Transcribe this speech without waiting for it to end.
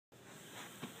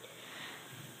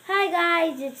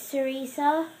guys, it's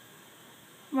Teresa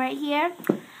right here.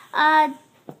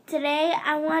 Today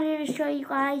I wanted to show you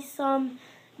guys some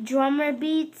drummer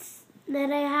beats that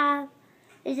I have.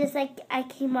 It's just like I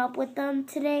came up with them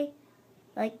today.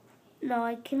 I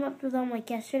came up with them like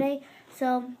yesterday.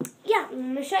 So yeah,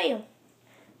 I'm gonna show you.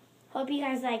 Hope you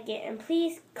guys like it, and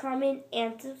please comment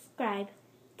and subscribe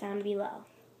down below.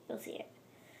 You'll see it.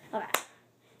 Okay,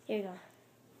 here we go.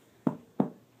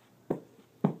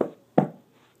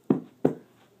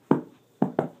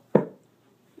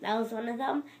 That was one of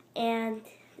them, and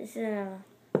this is another.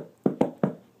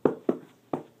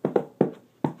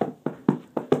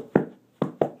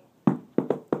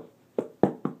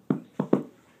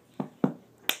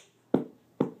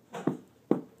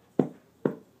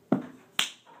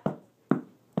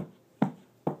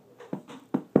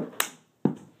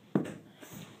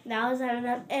 That was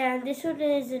another, and this one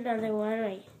is another one,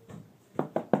 right?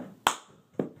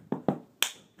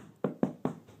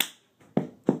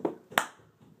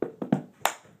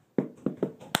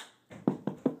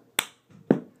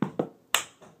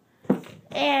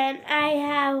 And I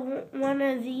have one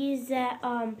of these that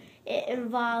it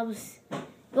involves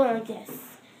going like this.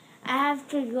 I have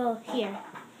to go here.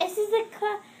 This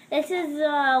is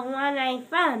the one I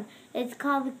found. It's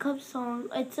called the cup song.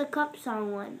 It's a cup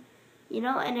song one, you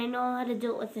know. And I know how to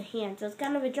do it with the hand, so it's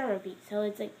kind of a drummer beat. So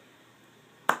it's like.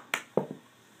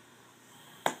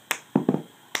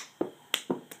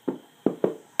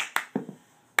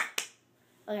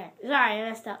 Okay, sorry, I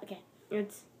messed up. Okay,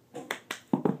 it's.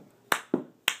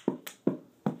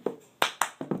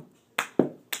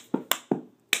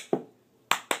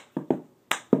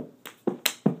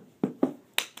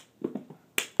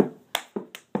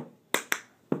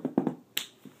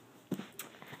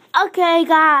 Okay,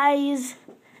 guys,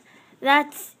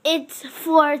 that's it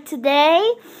for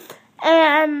today,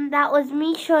 and that was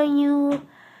me showing you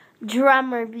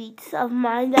drummer beats of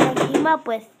mine that I came up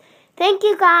with. Thank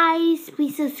you, guys.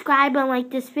 Please subscribe and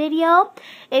like this video.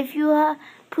 If you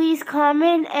please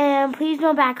comment, and please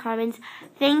no bad comments.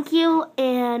 Thank you,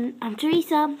 and I'm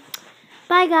Teresa.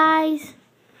 Bye, guys.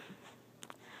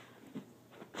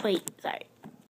 Wait, sorry.